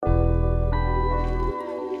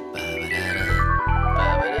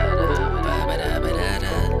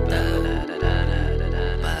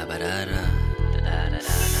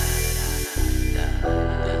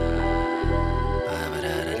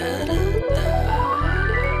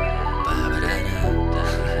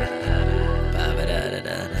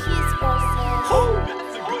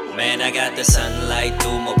Man, I got the sunlight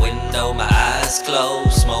through my window, my eyes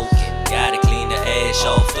closed, smoking. Gotta clean the ash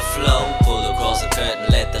off the floor. Pull across the curtain,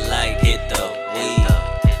 let the light hit the weed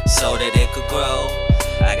so that it could grow.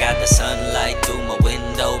 I got the sunlight through my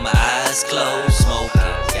window, my eyes closed, smoking.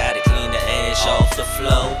 Gotta clean the ash off the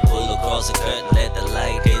floor. Pull across the curtain, let the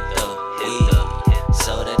light hit the weed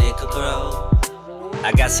so that it could grow.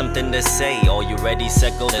 I got something to say, are you ready,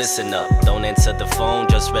 set, go listen up. Don't answer the phone,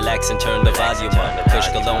 just relax and turn the volume up. Kush,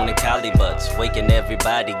 cologne and Cali butts, waking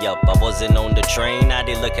everybody up. I wasn't on the train, now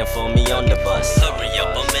they looking for me on the bus. Hurry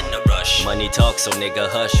up, I'm in a rush. Money talk, so nigga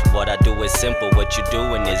hush. What I do is simple, what you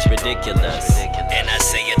doing is ridiculous. And I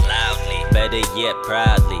say it loudly, better yet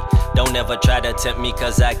proudly. Don't ever try to tempt me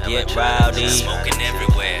cause I get rowdy. Smoking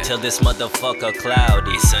everywhere till this motherfucker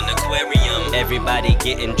cloudy. It's an aquarium, everybody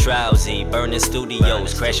getting drowsy. Burning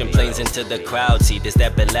studios, crashing planes into the crowd. See this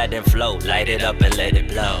that Bin Laden flow. Light it up and let it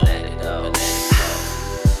blow.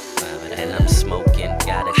 And I'm smoking,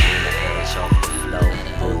 gotta clean the ash off the floor.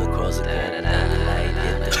 Pull across the curtain, light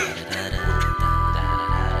it up.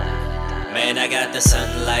 Man, I got the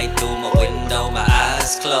sunlight through my window, my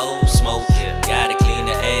eyes closed, smoking. Gotta clean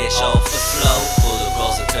the ash off the floor. Pull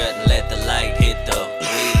across the curtain, let the light hit the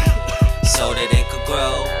weed so that it could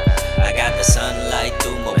grow. I got the sunlight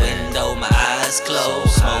through my window, my eyes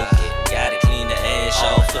closed, smoking. Gotta clean the ash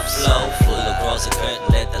off the floor. Pull across the curtain,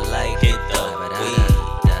 let the light hit the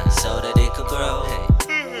weed so that it could grow.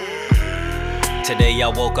 Today I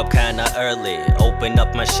woke up kinda early, opened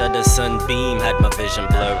up my shutter, sunbeam, had my vision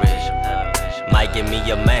blurry. Might give me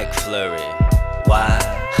a Mac flurry. Why?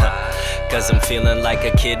 Cause I'm feeling like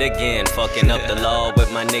a kid again. Fucking up the law with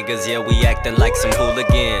my niggas, yeah, we acting like some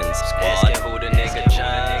hooligans. Asking who the nigga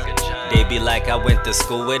John. They be like I went to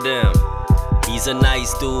school with him. He's a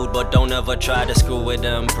nice dude, but don't ever try to screw with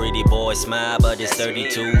him. Pretty boy smile, but his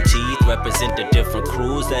 32 teeth represent the different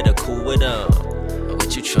crews that are cool with him.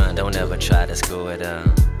 What you trying? Don't ever try to screw with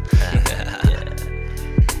him.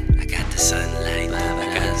 I got the sunlight,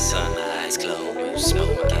 I got the sunlight. Close,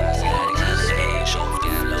 smoking, gotta clean the ash off the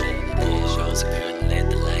floor. Pull across the curtain, let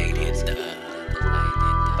the light hit the.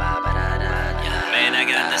 Man, I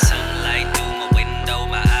got the sunlight through my window,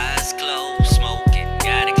 my eyes closed, smoking.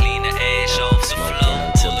 Gotta clean the ash off the floor.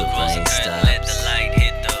 Pull across the curtain, let the light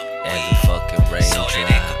hit the. Every fucking rain so that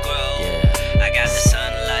it could grow. Yeah. I got the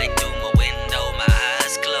sunlight through my window, my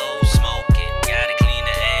eyes closed, smoking. Gotta clean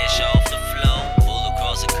the ash off the floor. Pull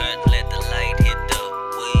across the curtain, let the light hit the.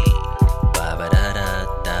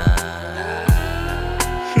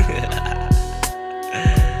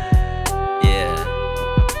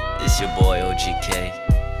 Your boy OGK,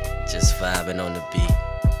 just vibing on the beat.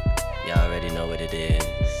 Y'all already know what it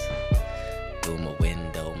is. Through my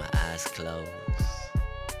window, my eyes closed.